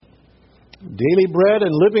Daily bread and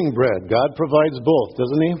living bread. God provides both,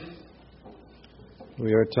 doesn't He?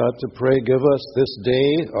 We are taught to pray, give us this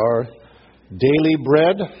day our daily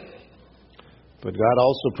bread. But God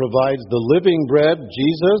also provides the living bread,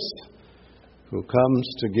 Jesus, who comes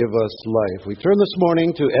to give us life. We turn this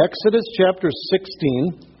morning to Exodus chapter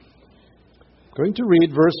 16. I'm going to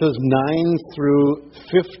read verses 9 through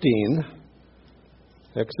 15.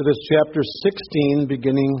 Exodus chapter 16,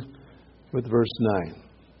 beginning with verse 9.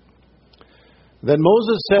 Then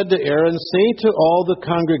Moses said to Aaron, "Say to all the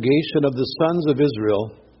congregation of the sons of Israel,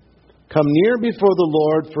 come near before the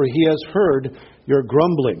Lord, for He has heard your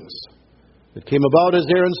grumblings." It came about as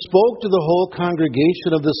Aaron spoke to the whole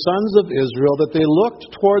congregation of the sons of Israel that they looked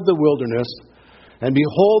toward the wilderness, and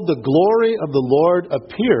behold, the glory of the Lord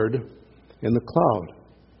appeared in the cloud.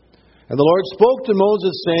 And the Lord spoke to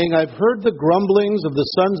Moses, saying, "I've heard the grumblings of the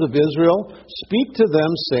sons of Israel. Speak to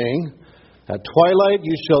them, saying, at twilight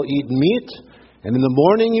you shall eat meat, and in the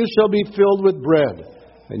morning you shall be filled with bread,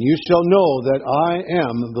 and you shall know that I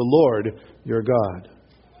am the Lord your God."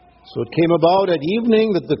 So it came about at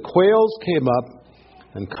evening that the quails came up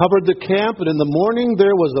and covered the camp, and in the morning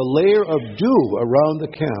there was a layer of dew around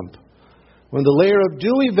the camp. When the layer of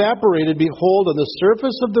dew evaporated, behold, on the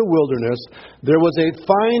surface of the wilderness there was a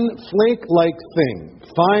fine flake-like thing,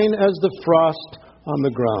 fine as the frost on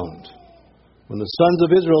the ground. When the sons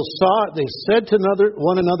of Israel saw it, they said to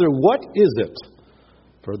one another, "What is it?"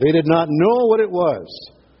 For they did not know what it was.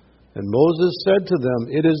 And Moses said to them,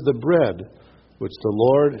 "It is the bread which the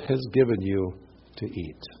Lord has given you to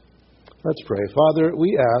eat." Let's pray. Father,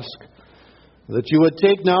 we ask that you would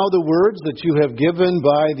take now the words that you have given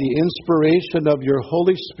by the inspiration of your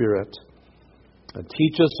Holy Spirit, and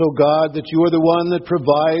teach us, O God, that you are the one that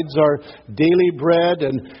provides our daily bread,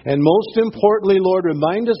 and most importantly, Lord,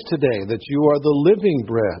 remind us today that you are the living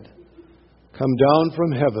bread come down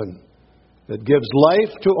from heaven that gives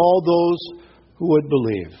life to all those who would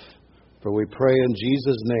believe. For we pray in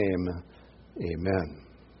Jesus' name, amen.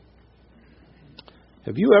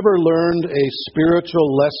 Have you ever learned a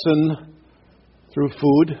spiritual lesson through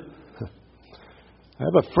food? I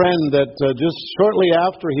have a friend that just shortly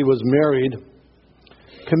after he was married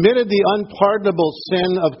committed the unpardonable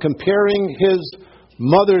sin of comparing his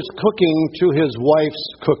mother's cooking to his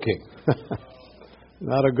wife's cooking.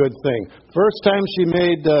 Not a good thing. First time she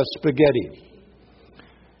made spaghetti.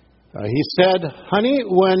 He said, "Honey,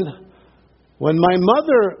 when my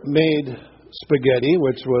mother made spaghetti,"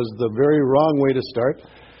 which was the very wrong way to start,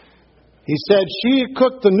 he said, "she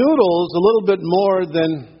cooked the noodles a little bit more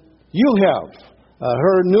than you have.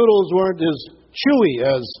 Her noodles weren't as chewy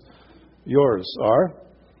as yours are."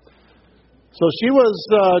 So she was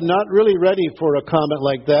not really ready for a comment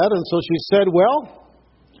like that, and so she said,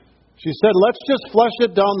 "Let's just flush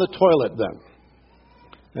it down the toilet then."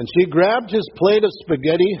 And she grabbed his plate of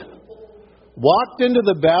spaghetti, walked into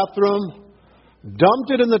the bathroom,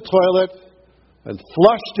 dumped it in the toilet, and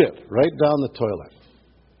flushed it right down the toilet.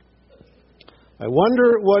 I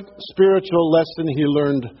wonder what spiritual lesson he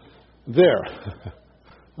learned there.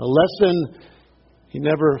 A lesson he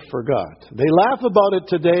never forgot. They laugh about it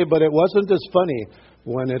today, but it wasn't as funny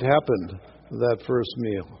when it happened, that first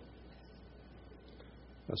meal.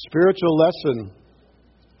 A spiritual lesson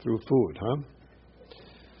through food, huh?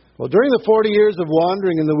 Well, during the 40 years of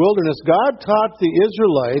wandering in the wilderness, God taught the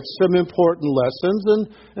Israelites some important lessons,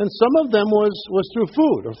 and some of them was through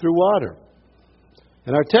food or through water.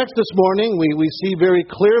 In our text this morning, we see very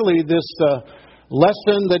clearly this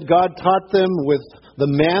lesson that God taught them with the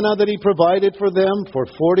manna that He provided for them for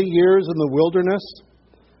 40 years in the wilderness.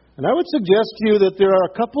 And I would suggest to you that there are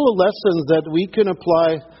a couple of lessons that we can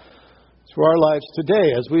apply to our lives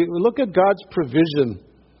today as we look at God's provision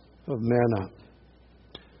of manna.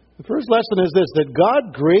 The first lesson is this, that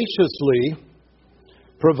God graciously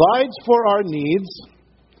provides for our needs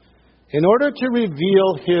in order to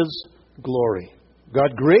reveal His glory.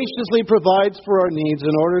 God graciously provides for our needs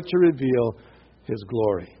in order to reveal His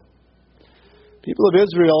glory. People of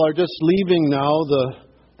Israel are just leaving now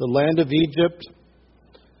the land of Egypt,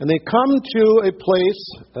 and they come to a place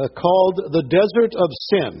called the Desert of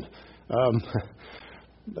Sin.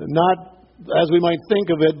 Not as we might think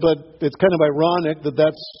of it, but it's kind of ironic that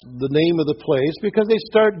that's the name of the place, because they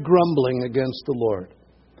start grumbling against the Lord.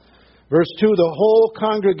 Verse 2, the whole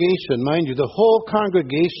congregation, mind you, the whole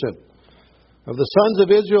congregation of the sons of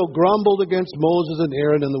Israel grumbled against Moses and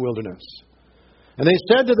Aaron in the wilderness. And they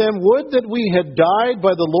said to them, "Would that we had died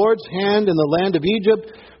by the Lord's hand in the land of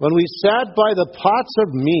Egypt, when we sat by the pots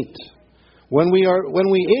of meat, when we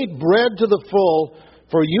ate bread to the full,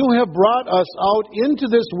 for you have brought us out into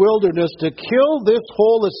this wilderness to kill this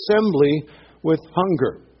whole assembly with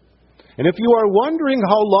hunger." And if you are wondering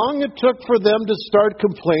how long it took for them to start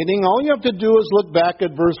complaining, all you have to do is look back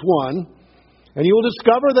at verse 1, and you will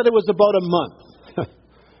discover that it was about a month.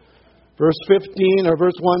 Verse 15 or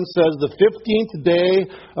verse 1 says, the 15th day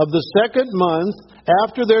of the second month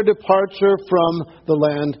after their departure from the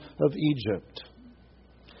land of Egypt.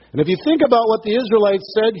 And if you think about what the Israelites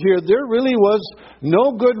said here, there really was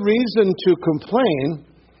no good reason to complain,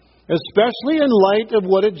 especially in light of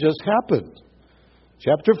what had just happened.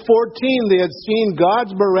 Chapter 14, they had seen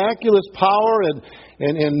God's miraculous power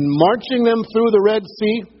and marching them through the Red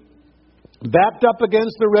Sea, backed up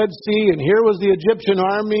against the Red Sea, and here was the Egyptian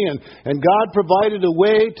army, and God provided a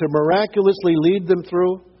way to miraculously lead them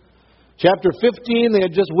through. Chapter 15, they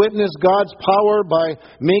had just witnessed God's power by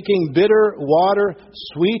making bitter water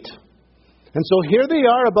sweet. And so here they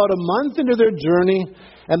are about a month into their journey,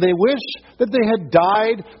 and they wish that they had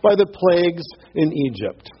died by the plagues in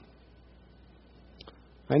Egypt.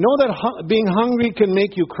 I know that being hungry can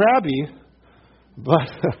make you crabby, but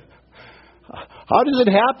how does it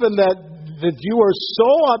happen that you are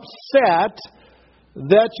so upset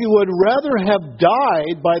that you would rather have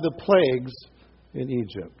died by the plagues in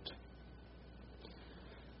Egypt?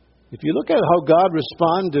 If you look at how God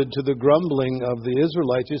responded to the grumbling of the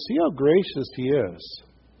Israelites, you see how gracious He is.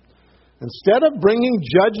 Instead of bringing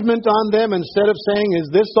judgment on them, instead of saying, "Is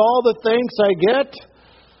this all the thanks I get?"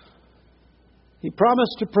 He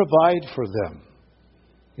promised to provide for them.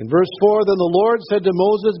 In verse 4, then the Lord said to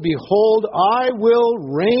Moses, "Behold, I will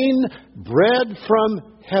rain bread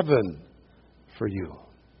from heaven for you."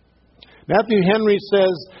 Matthew Henry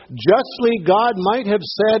says, justly God might have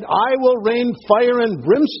said, "I will rain fire and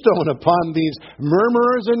brimstone upon these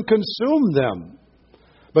murmurers and consume them."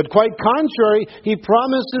 But quite contrary, He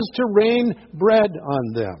promises to rain bread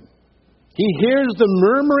on them. He hears the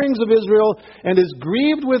murmurings of Israel and is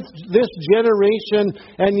grieved with this generation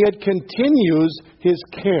and yet continues His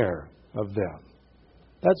care of them.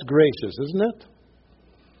 That's gracious, isn't it?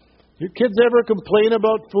 Your kids ever complain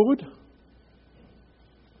about food?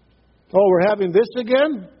 Oh, we're having this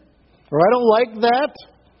again? Or I don't like that?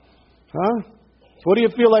 Huh? So what do you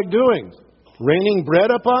feel like doing? Raining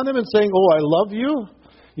bread upon them and saying, "Oh, I love you.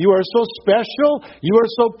 You are so special. You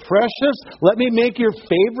are so precious. Let me make your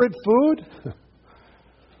favorite food."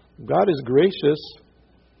 God is gracious.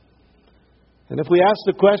 And if we ask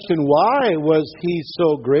the question, why was He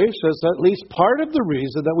so gracious, at least part of the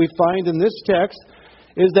reason that we find in this text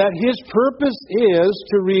is that His purpose is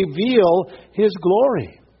to reveal His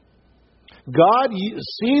glory. God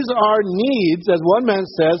sees our needs, as one man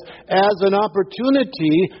says, as an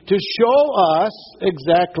opportunity to show us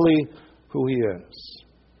exactly who He is.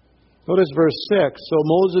 Notice verse 6. So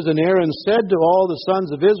Moses and Aaron said to all the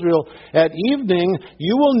sons of Israel, "At evening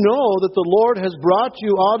you will know that the Lord has brought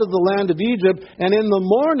you out of the land of Egypt, and in the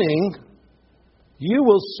morning you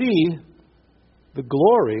will see the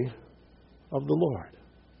glory of the Lord."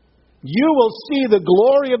 You will see the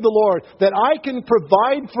glory of the Lord, that I can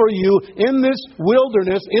provide for you in this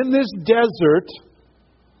wilderness, in this desert.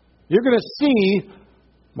 You're going to see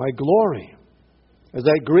my glory as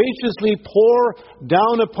I graciously pour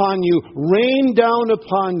down upon you, rain down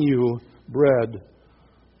upon you bread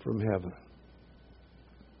from heaven.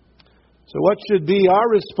 So what should be our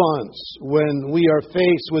response when we are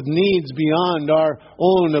faced with needs beyond our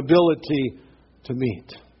own ability to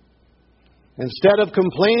meet? Instead of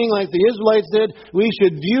complaining like the Israelites did, we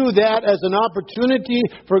should view that as an opportunity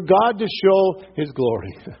for God to show His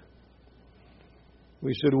glory.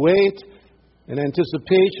 We should wait in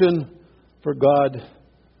anticipation for God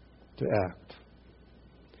to act.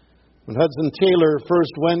 When Hudson Taylor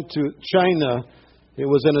first went to China, it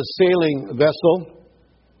was in a sailing vessel.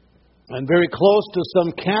 And very close to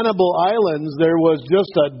some cannibal islands, there was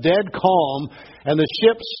just a dead calm, and the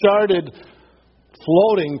ship started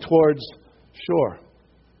floating towards shore.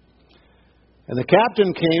 And the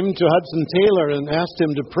captain came to Hudson Taylor and asked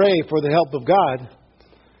him to pray for the help of God.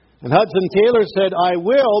 And Hudson Taylor said, "I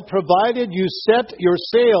will, provided you set your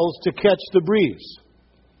sails to catch the breeze."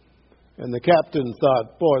 And the captain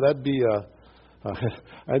thought, boy, that'd be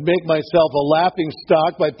I'd make myself a laughing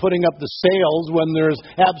stock by putting up the sails when there's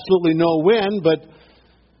absolutely no wind. But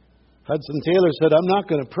Hudson Taylor said, "I'm not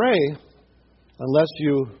going to pray unless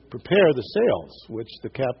you prepare the sails," which the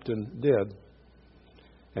captain did.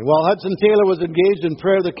 And while Hudson Taylor was engaged in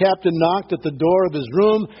prayer, the captain knocked at the door of his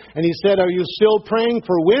room, and he said, "Are you still praying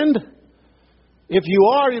for wind? If you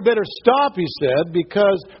are, you better stop," he said,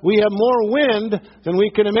 "because we have more wind than we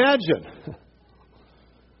can imagine."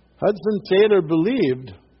 Hudson Taylor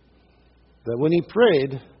believed that when he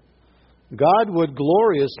prayed, God would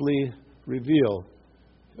gloriously reveal,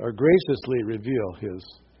 or graciously reveal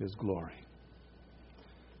His His glory.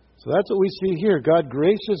 So that's what we see here. God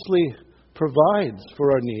graciously provides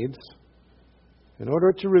for our needs in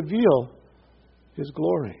order to reveal His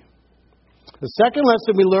glory. The second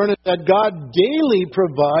lesson we learn is that God daily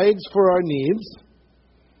provides for our needs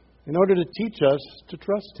in order to teach us to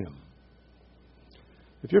trust Him.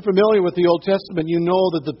 If you're familiar with the Old Testament, you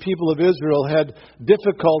know that the people of Israel had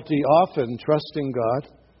difficulty often trusting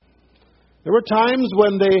God. There were times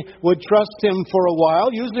when they would trust Him for a while,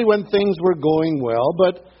 usually when things were going well,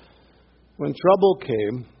 but when trouble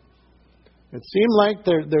came, it seemed like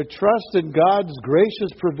their trust in God's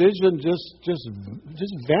gracious provision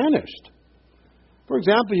just vanished. For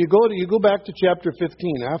example, you go back to chapter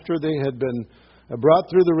 15 after they had been brought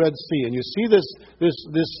through the Red Sea, and you see this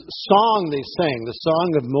song they sang, the song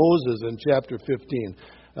of Moses in chapter 15.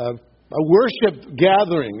 A worship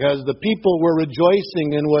gathering as the people were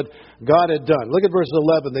rejoicing in what God had done. Look at verse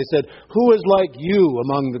 11. They said, "Who is like you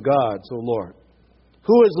among the gods, O Lord?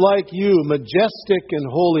 Who is like you, majestic in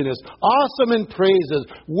holiness, awesome in praises,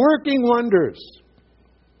 working wonders?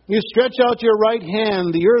 You stretch out your right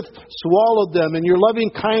hand, the earth swallowed them. In your loving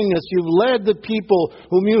kindness you've led the people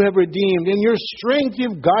whom you have redeemed. In your strength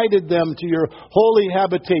you've guided them to your holy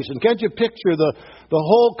habitation." Can't you picture the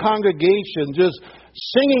whole congregation just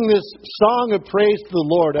singing this song of praise to the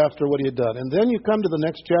Lord after what He had done? And then you come to the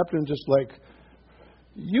next chapter and just like,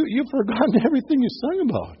 you've forgotten everything you sung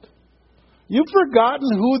about. You've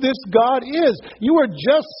forgotten who this God is. You were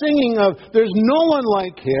just singing of, there's no one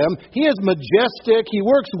like Him. He is majestic. He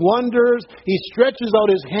works wonders. He stretches out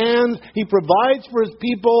His hands. He provides for His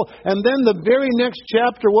people. And then the very next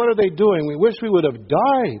chapter, what are they doing? We wish we would have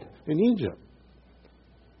died in Egypt.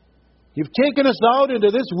 You've taken us out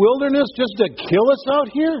into this wilderness just to kill us out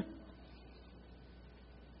here?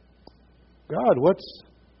 God, what's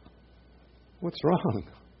wrong?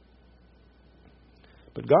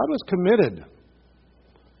 But God was committed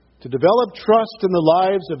to develop trust in the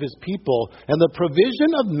lives of His people, and the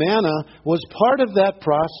provision of manna was part of that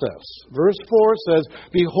process. Verse 4 says,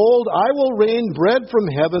 "Behold, I will rain bread from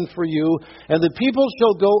heaven for you, and the people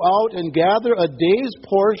shall go out and gather a day's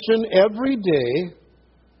portion every day,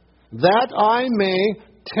 that I may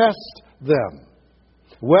test them,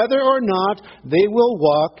 whether or not they will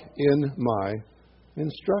walk in my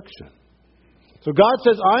instruction." So God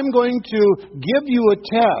says, I'm going to give you a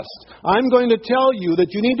test. I'm going to tell you that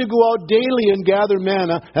you need to go out daily and gather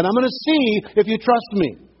manna, and I'm going to see if you trust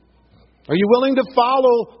me. Are you willing to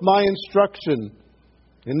follow my instruction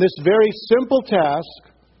in this very simple task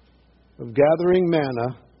of gathering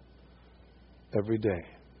manna every day?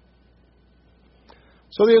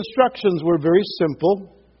 So the instructions were very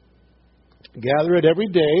simple. Gather it every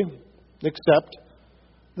day except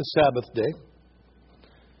the Sabbath day.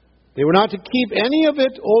 They were not to keep any of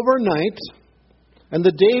it overnight. And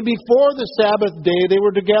the day before the Sabbath day, they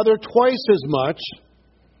were to gather twice as much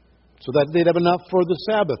so that they'd have enough for the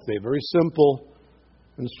Sabbath day. Very simple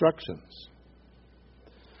instructions.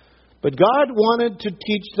 But God wanted to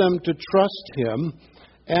teach them to trust Him.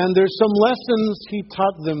 And there's some lessons He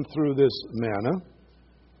taught them through this manna.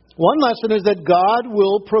 One lesson is that God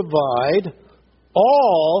will provide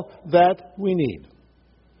all that we need.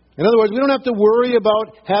 In other words, we don't have to worry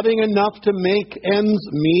about having enough to make ends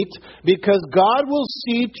meet, because God will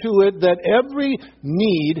see to it that every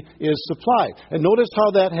need is supplied. And notice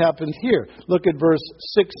how that happened here. Look at verse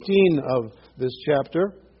 16 of this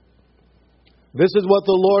chapter. "This is what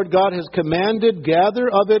the Lord God has commanded. Gather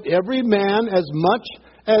of it every man as much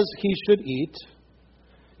as he should eat.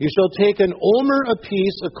 You shall take an omer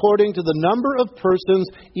apiece according to the number of persons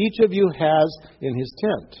each of you has in his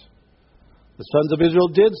tent." The sons of Israel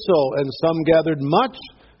did so, and some gathered much,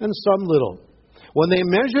 and some little. When they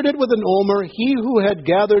measured it with an omer, he who had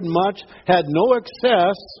gathered much had no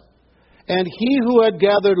excess, and he who had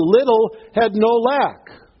gathered little had no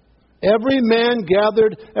lack. Every man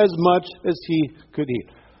gathered as much as he could eat.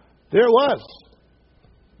 There it was.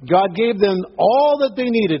 God gave them all that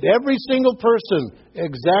they needed, every single person,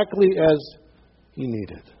 exactly as he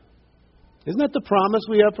needed. Isn't that the promise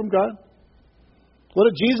we have from God? What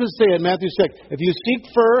did Jesus say in Matthew 6? If you seek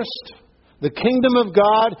first the kingdom of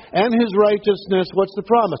God and His righteousness, what's the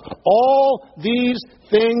promise? All these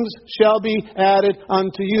things shall be added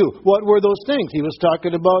unto you. What were those things? He was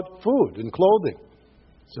talking about food and clothing.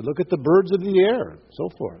 So look at the birds of the air and so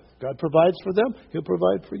forth. God provides for them, He'll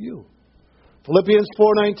provide for you. Philippians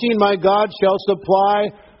 4:19, "My God shall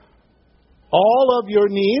supply all of your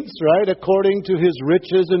needs," right, "according to His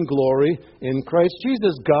riches and glory in Christ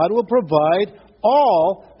Jesus." God will provide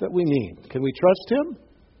all that we need. Can we trust Him?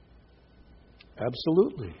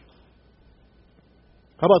 Absolutely.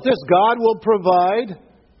 How about this? God will provide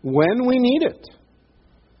when we need it.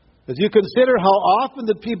 As you consider how often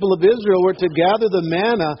the people of Israel were to gather the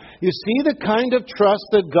manna, you see the kind of trust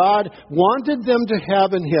that God wanted them to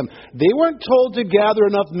have in Him. They weren't told to gather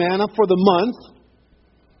enough manna for the month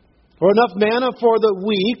or enough manna for the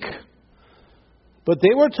week, but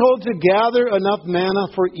they were told to gather enough manna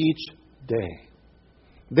for each day.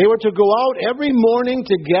 They were to go out every morning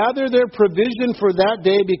to gather their provision for that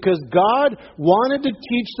day because God wanted to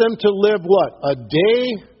teach them to live what? A day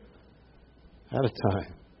at a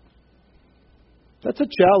time. That's a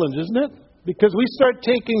challenge, isn't it? Because we start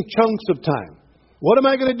taking chunks of time. What am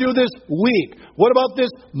I going to do this week? What about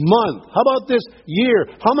this month? How about this year?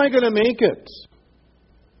 How am I going to make it?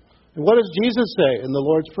 And what does Jesus say in the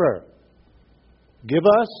Lord's Prayer? Give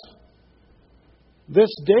us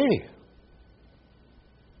this day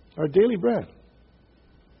our daily bread.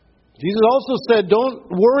 Jesus also said, don't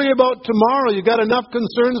worry about tomorrow. You've got enough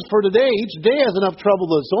concerns for today. Each day has enough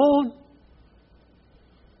trouble of its own.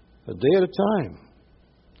 A day at a time.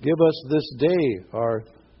 Give us this day our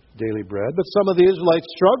daily bread. But some of the Israelites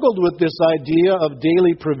struggled with this idea of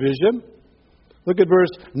daily provision. Look at verse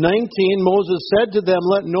 19. Moses said to them,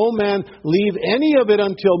 let no man leave any of it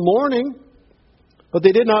until morning. But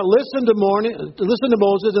they did not listen to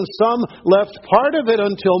Moses, and some left part of it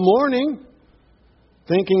until morning,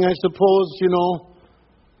 thinking, I suppose,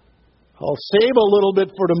 I'll save a little bit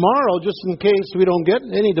for tomorrow just in case we don't get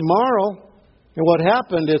any tomorrow. And what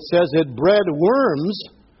happened, it says, it bred worms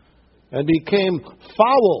and became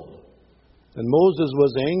foul. And Moses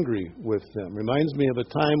was angry with them. Reminds me of a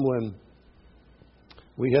time when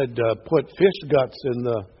we had put fish guts in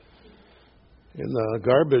the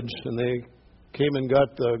garbage, and they came and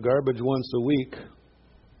got the garbage once a week.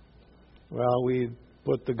 Well, we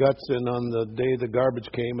put the guts in on the day the garbage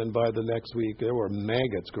came, and by the next week there were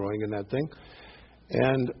maggots growing in that thing.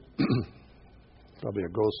 And probably a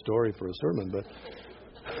ghost story for a sermon, but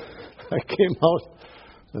I came out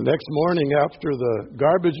the next morning after the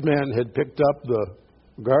garbage man had picked up the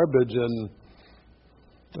garbage, and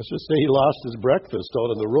let's just say he lost his breakfast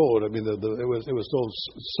out on the road. I mean, it was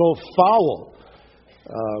so foul.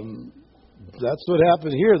 That's what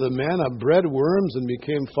happened here. The manna bred worms and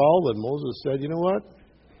became foul, and Moses said, you know what?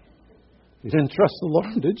 You didn't trust the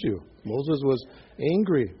Lord, did you? Moses was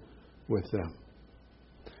angry with them.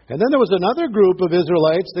 And then there was another group of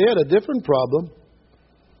Israelites. They had a different problem.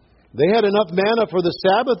 They had enough manna for the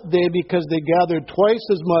Sabbath day because they gathered twice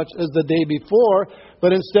as much as the day before.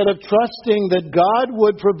 But instead of trusting that God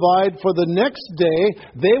would provide for the next day,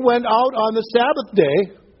 they went out on the Sabbath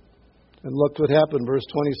day. And look what happened, verse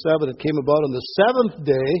 27. It came about on the seventh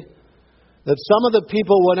day that some of the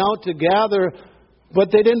people went out to gather,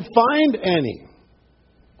 but they didn't find any.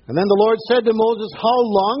 And then the Lord said to Moses, how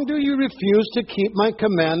long do you refuse to keep my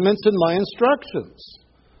commandments and my instructions?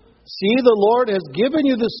 See, the Lord has given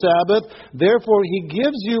you the Sabbath, therefore He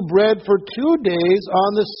gives you bread for 2 days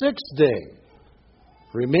on the sixth day.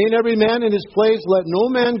 Remain every man in his place, let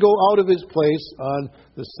no man go out of his place on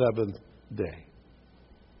the seventh day.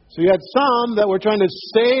 So you had some that were trying to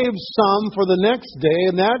save some for the next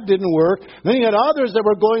day, and that didn't work. Then you had others that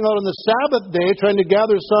were going out on the Sabbath day trying to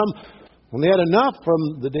gather some when they had enough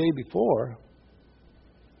from the day before.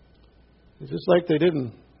 It's just like they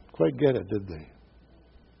didn't quite get it, did they?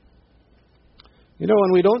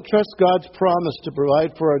 When we don't trust God's promise to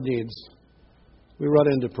provide for our needs, we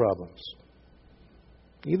run into problems.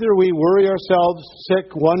 Either we worry ourselves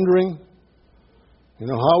sick, wondering, how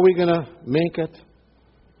are we going to make it?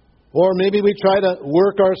 Or maybe we try to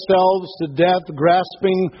work ourselves to death,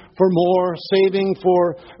 grasping for more, saving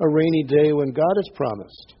for a rainy day when God has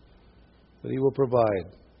promised that He will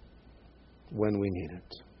provide when we need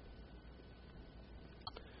it.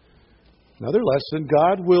 Another lesson,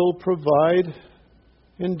 God will provide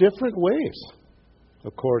in different ways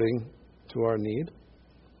according to our need.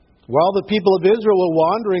 While the people of Israel were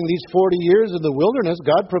wandering these 40 years in the wilderness,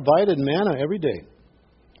 God provided manna every day.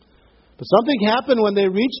 But something happened when they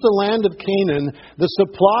reached the land of Canaan. The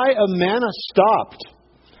supply of manna stopped.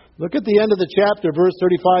 Look at the end of the chapter, verse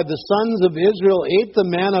 35. The sons of Israel ate the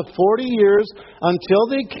manna 40 years until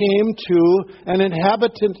they came to an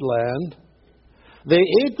inhabited land. They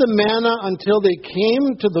ate the manna until they came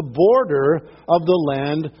to the border of the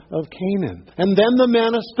land of Canaan. And then the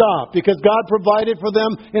manna stopped because God provided for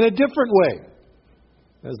them in a different way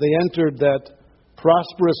as they entered that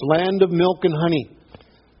prosperous land of milk and honey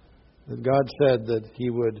that God said that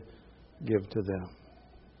He would give to them.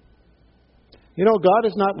 God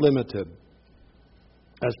is not limited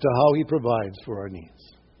as to how He provides for our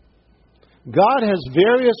needs. God has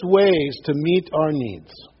various ways to meet our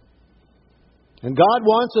needs. And God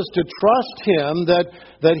wants us to trust Him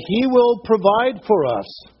that He will provide for us.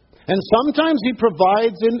 And sometimes He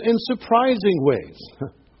provides in surprising ways.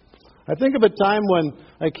 I think of a time when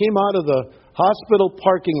I came out of the hospital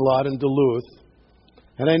parking lot in Duluth,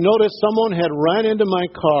 and I noticed someone had run into my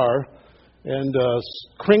car and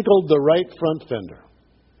crinkled the right front fender.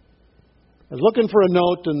 I was looking for a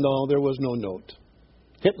note, and no, there was no note.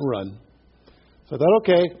 Hit and run. So I thought,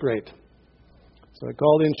 okay, great. So I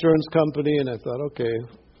called the insurance company, and I thought, okay,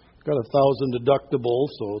 got $1,000 deductible,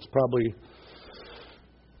 so it's probably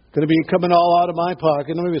going to be coming all out of my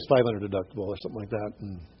pocket. Maybe it's $500 deductible or something like that.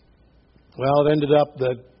 And, well, it ended up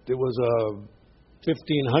that it was a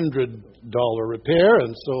 $1,500 repair,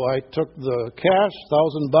 and so I took the cash,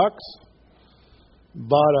 $1,000,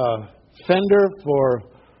 bought a fender for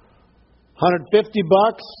 $150,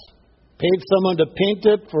 paid someone to paint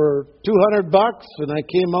it for $200, and I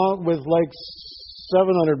came out with like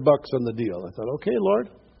 $700 on the deal. I thought, okay, Lord,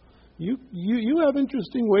 you have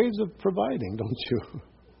interesting ways of providing, don't you?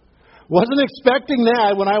 Wasn't expecting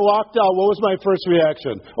that. When I walked out, what was my first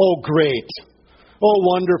reaction? Oh, great. Oh,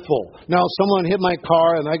 wonderful. Now someone hit my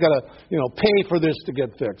car and I got to, pay for this to get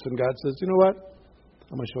fixed. And God says, you know what?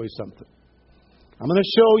 I'm going to show you something. I'm going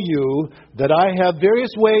to show you that I have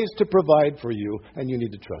various ways to provide for you, and you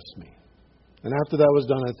need to trust me. And after that was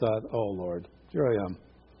done, I thought, oh, Lord, here I am.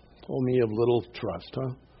 Oh, me of little trust,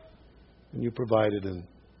 huh? And you provided in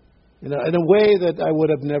a way that I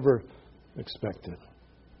would have never expected.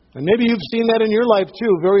 And maybe you've seen that in your life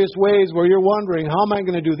too, various ways where you're wondering, how am I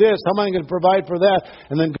going to do this? How am I going to provide for that?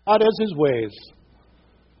 And then God has His ways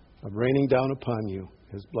of raining down upon you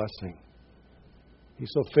His blessing.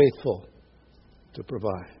 He's so faithful to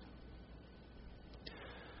provide.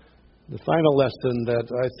 The final lesson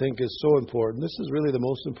that I think is so important, this is really the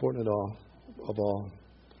most important of all,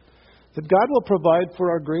 that God will provide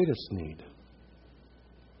for our greatest need.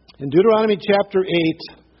 In Deuteronomy chapter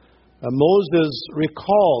 8, Moses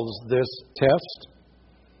recalls this test,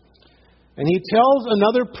 and he tells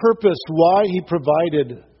another purpose why he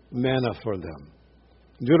provided manna for them.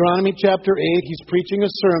 In Deuteronomy chapter 8, he's preaching a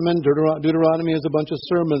sermon. Deuteronomy is a bunch of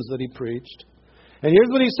sermons that he preached. And here's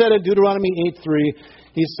what he said in Deuteronomy 8:3.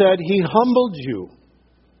 He said, He humbled you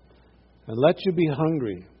and let you be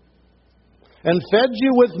hungry, and fed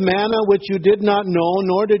you with manna which you did not know,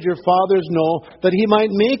 nor did your fathers know, that He might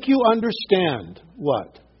make you understand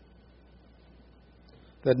what?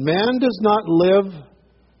 That man does not live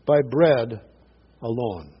by bread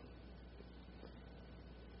alone,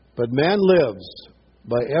 but man lives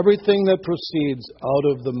by everything that proceeds out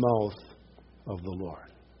of the mouth of the Lord.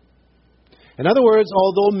 In other words,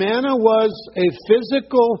 although manna was a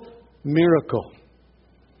physical miracle,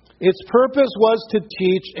 its purpose was to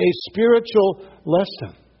teach a spiritual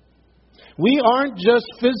lesson. We aren't just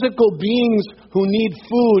physical beings who need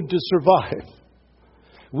food to survive.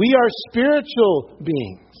 We are spiritual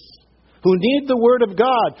beings who need the Word of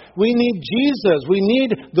God. We need Jesus. We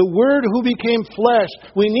need the Word who became flesh.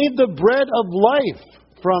 We need the bread of life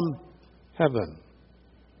from heaven.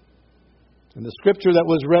 And the scripture that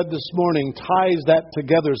was read this morning ties that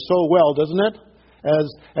together so well, doesn't it?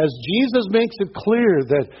 As Jesus makes it clear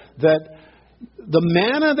that the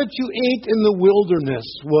manna that you ate in the wilderness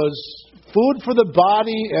was food for the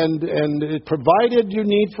body, and it provided your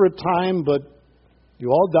need for a time, but you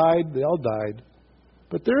all died, they all died.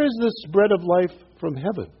 But there is this bread of life from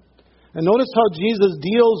heaven. And notice how Jesus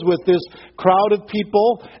deals with this crowd of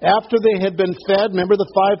people after they had been fed. Remember,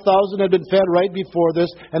 the 5,000 had been fed right before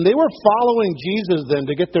this, and they were following Jesus then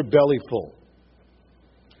to get their belly full.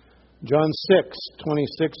 John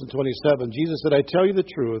 6:26 and 27, Jesus said, I tell you the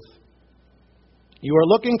truth. You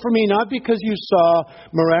are looking for me not because you saw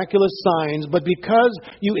miraculous signs, but because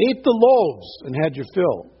you ate the loaves and had your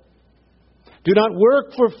fill. Do not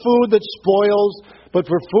work for food that spoils, but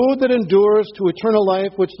for food that endures to eternal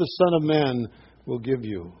life, which the Son of Man will give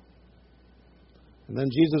you. And then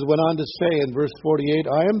Jesus went on to say in verse 48,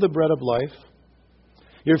 I am the bread of life.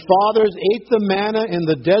 Your fathers ate the manna in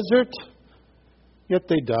the desert, yet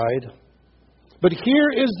they died. But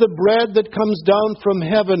here is the bread that comes down from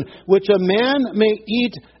heaven, which a man may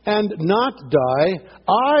eat and not die.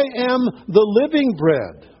 I am the living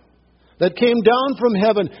bread that came down from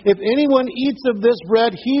heaven. If anyone eats of this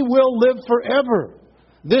bread, he will live forever.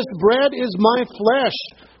 This bread is my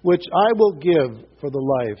flesh, which I will give for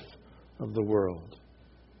the life of the world.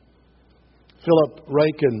 Philip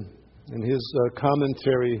Ryken, in his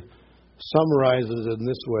commentary, summarizes it in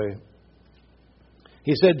this way.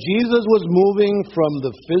 He said, Jesus was moving from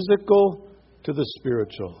the physical to the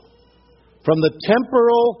spiritual, from the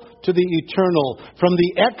temporal to the eternal, from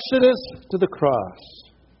the Exodus to the cross.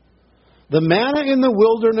 The manna in the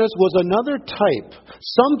wilderness was another type,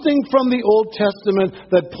 something from the Old Testament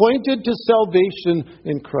that pointed to salvation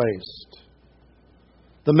in Christ.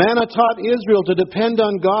 The manna taught Israel to depend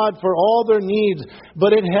on God for all their needs,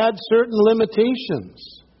 but it had certain limitations.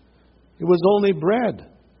 It was only bread.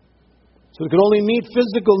 So it could only meet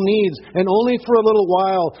physical needs, and only for a little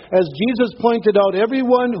while. As Jesus pointed out,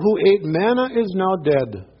 everyone who ate manna is now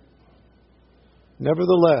dead.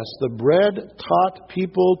 Nevertheless, the bread taught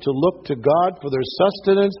people to look to God for their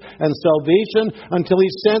sustenance and salvation until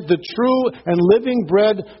He sent the true and living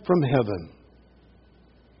bread from heaven.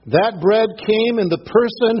 That bread came in the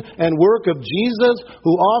person and work of Jesus,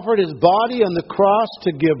 who offered His body on the cross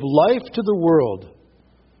to give life to the world.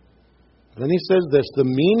 Then He says this, the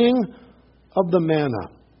meaning of the manna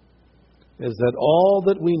is that all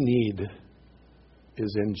that we need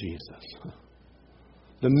is in Jesus.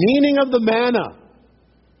 The meaning of the manna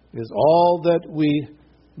is all that we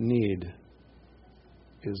need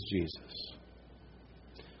is Jesus.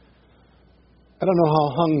 I don't know how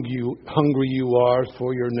hungry you are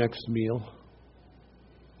for your next meal.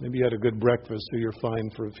 Maybe you had a good breakfast, so you're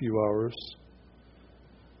fine for a few hours.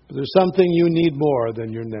 But there's something you need more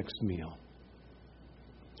than your next meal.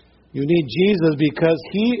 You need Jesus because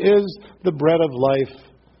He is the bread of life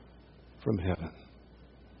from heaven.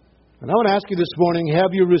 And I want to ask you this morning,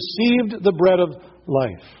 have you received the bread of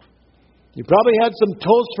life? You probably had some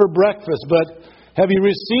toast for breakfast, but have you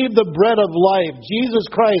received the bread of life, Jesus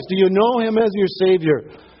Christ? Do you know Him as your Savior?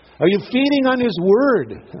 Are you feeding on His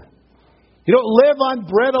Word? You don't live on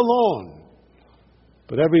bread alone,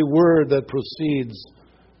 but every word that proceeds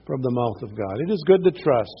from the mouth of God. It is good to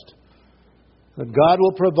trust that God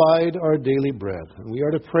will provide our daily bread. And we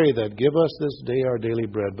are to pray that, give us this day our daily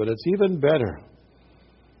bread. But it's even better,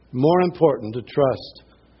 more important, to trust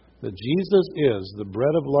that Jesus is the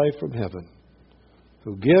bread of life from heaven,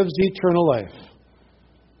 who gives eternal life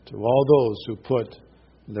to all those who put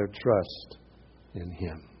their trust in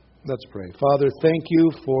Him. Let's pray. Father, thank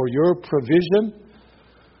You for Your provision,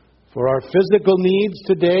 for our physical needs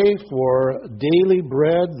today, for daily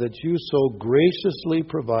bread that You so graciously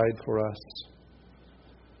provide for us.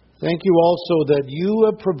 Thank You also that You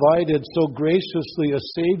have provided so graciously a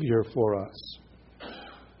Savior for us.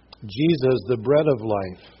 Jesus, the bread of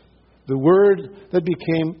life, the Word that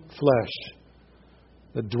became flesh,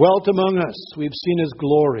 that dwelt among us. We've seen His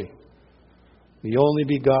glory, the only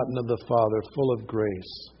begotten of the Father, full of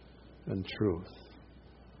grace and truth.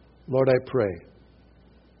 Lord, I pray,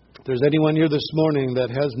 if there's anyone here this morning that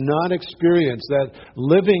has not experienced that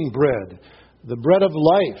living bread, the bread of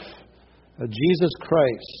life, Jesus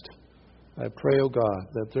Christ, I pray, O God,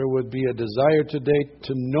 that there would be a desire today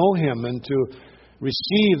to know Him and to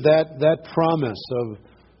receive that promise of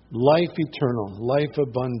life eternal, life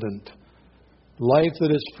abundant, life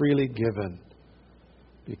that is freely given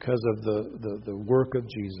because of the work of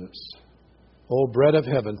Jesus. O bread of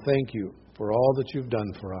heaven, thank You for all that You've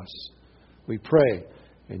done for us. We pray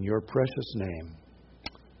in Your precious name.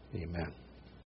 Amen.